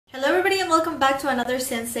back to another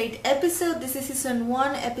Sense8 episode. This is season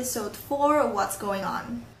 1, episode 4. What's going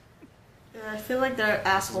on? I feel like they're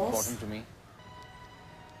assholes. It's important to me.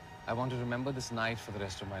 I want to remember this night for the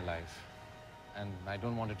rest of my life. And I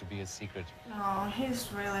don't want it to be a secret. Oh, he's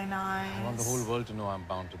really nice. I want the whole world to know I'm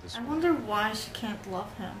bound to this I world. wonder why she can't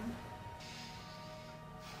love him.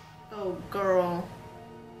 Oh, girl.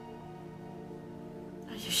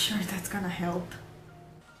 Are you sure that's gonna help?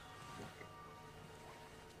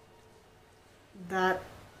 That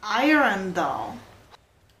iron doll.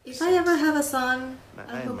 If I ever have a son,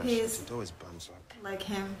 I hope he's like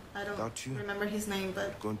him. I don't remember his name,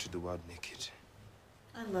 but going to the world naked.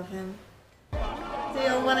 I love him. Do you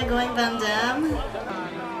all want to go in Van Damme?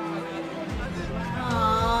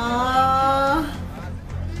 Aww.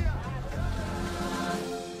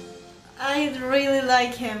 I really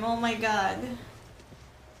like him, oh my god.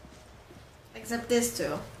 Except these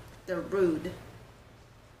two. They're rude.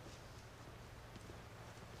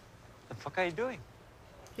 The fuck are you doing?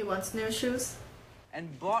 He wants new shoes.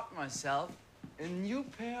 And bought myself a new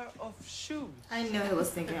pair of shoes. I knew he was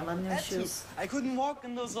thinking about new shoes. I couldn't walk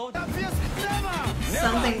in those old.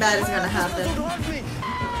 Something bad is gonna happen.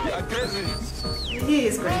 He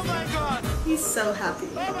is crazy. He's so happy.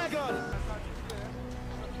 Oh my god!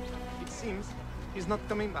 It seems he's not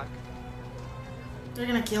coming back. They're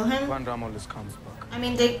gonna kill him? Comes back. I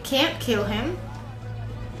mean, they can't kill him.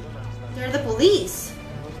 They're the police.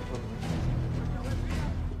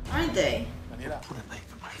 Aren't they? Put a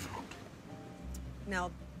knife in my throat.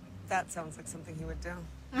 Now, that sounds like something he would do.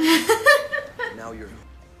 Now you're.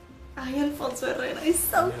 Ay, Alfonso Herrera is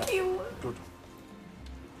so cute. Ruth.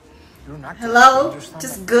 You're an actor. Hello? You understand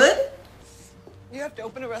Just that? good? You have to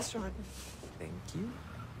open a restaurant. Thank you.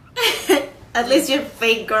 At least your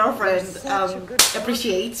fake girlfriend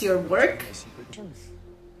appreciates your work.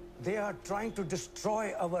 They are trying to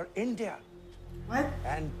destroy our India What?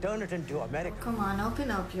 and turn it into America. Come on,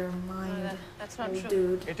 open up your mind. That's not old true.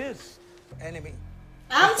 dude. It is enemy.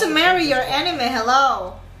 I'm to marry your enemy,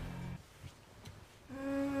 hello.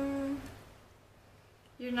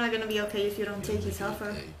 You're not gonna be okay if you don't take his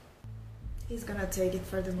offer. He's gonna take it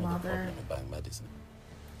for the mother.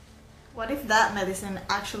 What if that medicine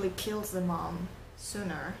actually kills the mom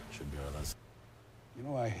sooner? You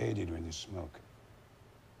know I hate it when you smoke.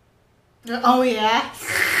 Oh yeah?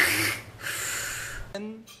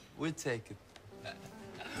 And we'll take it.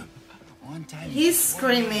 One time. He's I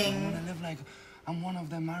screaming. wanna live like I'm one of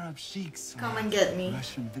them Arab sheiks. Come and get me.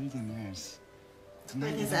 Russian billionaires.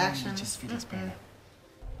 With his I actions. just feel better.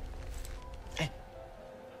 Hey,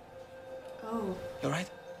 Oh, you alright?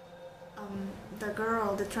 the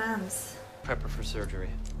girl, the trans. Prep her for surgery.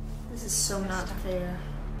 This is so not fair.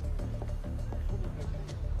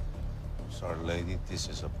 Sorry, lady, this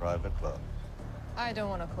is a private club. I don't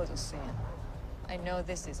want to cause a scene. I know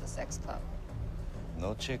this is a sex club.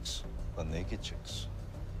 No chicks, but naked chicks.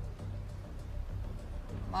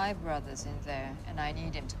 My brother's in there, and I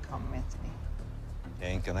need him to come with me.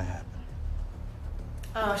 Ain't gonna happen.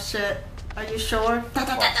 Oh shit. Are you sure? Da,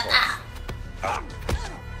 da, da, da, da.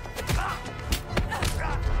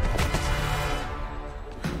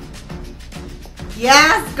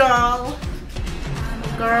 Yes, girl.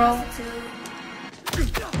 Girl.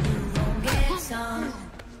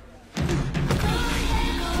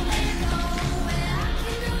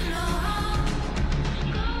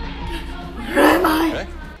 Where am I?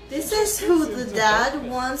 This is who the dad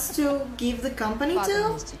wants to give the company Father to?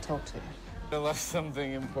 needs to talk to you. I left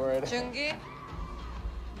something important. Jungi?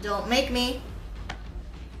 Don't make me.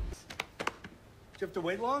 Do you have to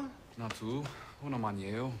wait long? Not too. Una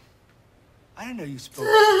maniero. I didn't know you spoke.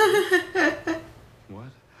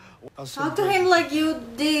 What? Talk to him like you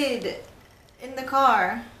did in the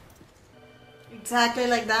car. Exactly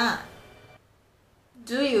like that.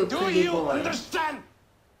 Do you, Do pretty you boy? understand?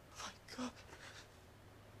 Oh my god.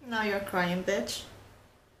 Now you're crying, bitch.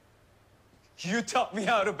 You taught me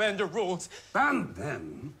how to bend the rules. Bend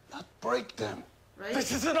them, not break them. Right?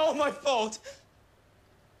 This isn't all my fault.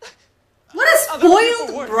 What a Other people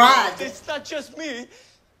spoiled work brat. here. It's not just me.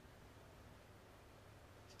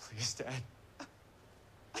 Please, Dad.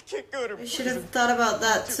 I can't go to You should have thought about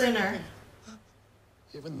that sooner.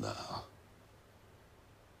 Even now,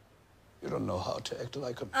 you don't know how to act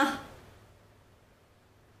like a...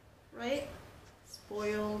 Right?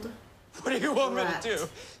 Spoiled. What do you want me Brat. to do?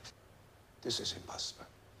 This is impossible.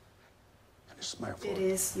 And it's my fault. It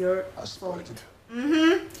is your I fault. spoiled it.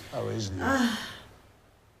 I raised you.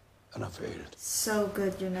 And I failed. So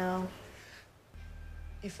good, you know.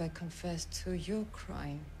 If I confess to your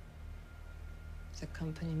crime, the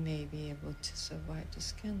company may be able to survive the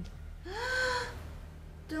scandal.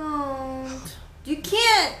 Don't. You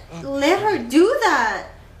can't let her do that.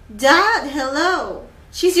 Dad, hello.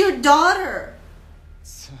 She's your daughter.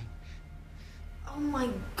 Son. Oh my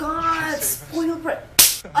god. Spoil brat.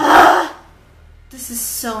 Ah! This is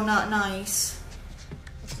so not nice.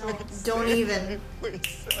 No, don't even.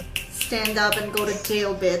 Stand up and go to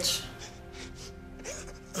jail, bitch.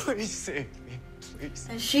 Please save me, please.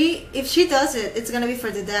 And if she does it, it's gonna be for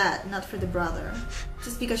the dad, not for the brother.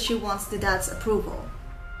 Just because she wants the dad's approval.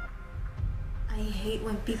 I hate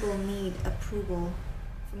when people need approval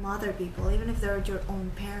from other people, even if they're your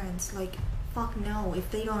own parents. Like, fuck no. If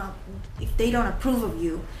they don't approve of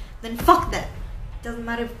you, then fuck them. Doesn't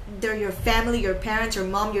matter if they're your family, your parents, your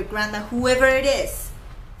mom, your grandma, whoever it is.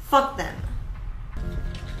 Fuck them.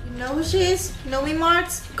 You know who she is? You know me,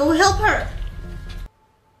 Marts? Go help her.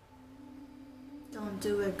 Don't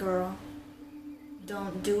do it, girl.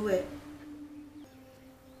 Don't do it.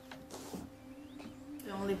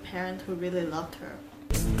 The only parent who really loved her.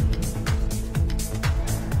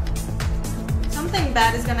 Something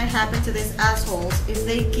bad is gonna happen to these assholes if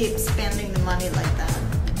they keep spending the money like that.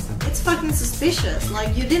 It's fucking suspicious.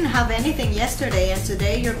 Like, you didn't have anything yesterday and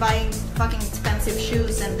today you're buying fucking expensive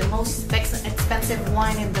shoes and the most expensive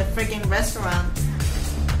wine in the friggin' restaurant.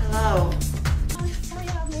 Hello.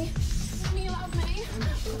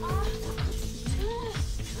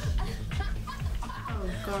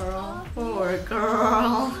 Girl, poor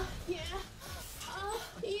girl.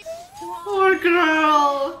 Poor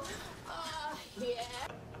girl.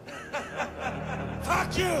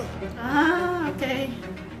 Fuck you! Ah, okay.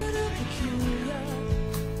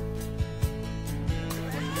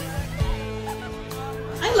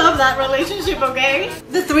 I love that relationship, okay?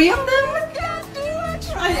 The three of them?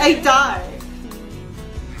 I die.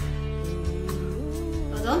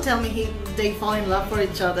 Well, don't tell me they fall in love for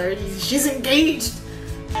each other. She's engaged.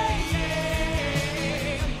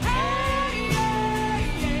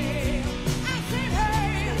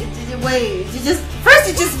 Wait, first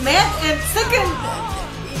you just met, and second,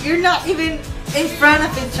 you're not even in front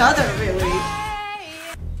of each other, really.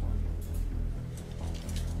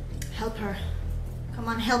 Help her. Come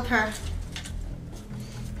on, help her.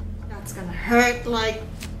 That's gonna hurt like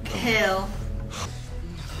hell.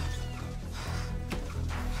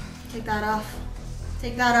 Take that off.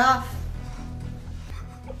 Take that off.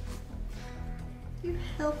 You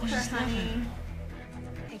help her, honey.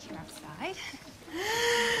 Take you outside.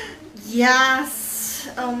 Yes.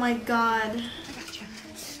 Oh my god. I got you.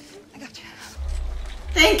 I got you.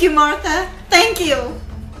 Thank you, Martha. Thank you.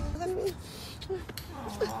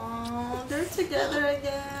 Oh, they're together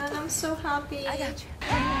again. I'm so happy. I got you.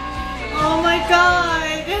 Oh my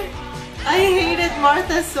god. I hated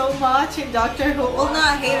Martha so much in Doctor Who. Well,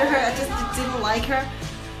 not hated her. I just didn't like her.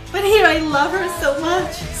 But here I love her so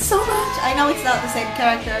much. So much. I know it's not the same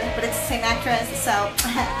character, but it's the same actress, so...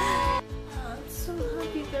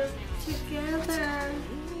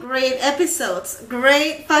 Great episodes.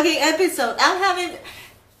 Great fucking episode. I'm having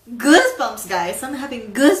goosebumps, guys. I'm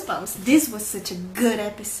having goosebumps. This was such a good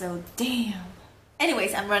episode. Damn.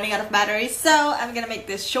 Anyways, I'm running out of batteries, so I'm gonna make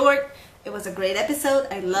this short. It was a great episode.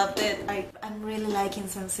 I loved it. I'm really liking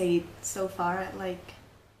Sense8 so far. Like,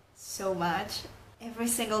 so much. Every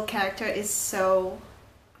single character is so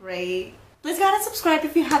great. Please go ahead and subscribe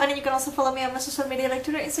if you haven't, and you can also follow me on my social media like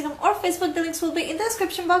Twitter, Instagram, or Facebook. The links will be in the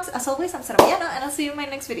description box. As always, I'm Miyano, and I'll see you in my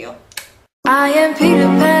next video. I am Peter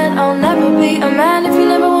Pan, I'll never be a man if you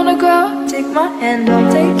never wanna grow. Take my hand,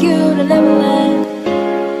 I'll take you to Neverland.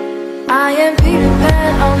 I am Peter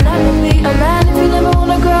Pan, I'll never be a man if you never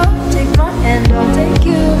wanna grow. Take my hand, I'll take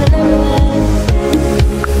you to Neverland.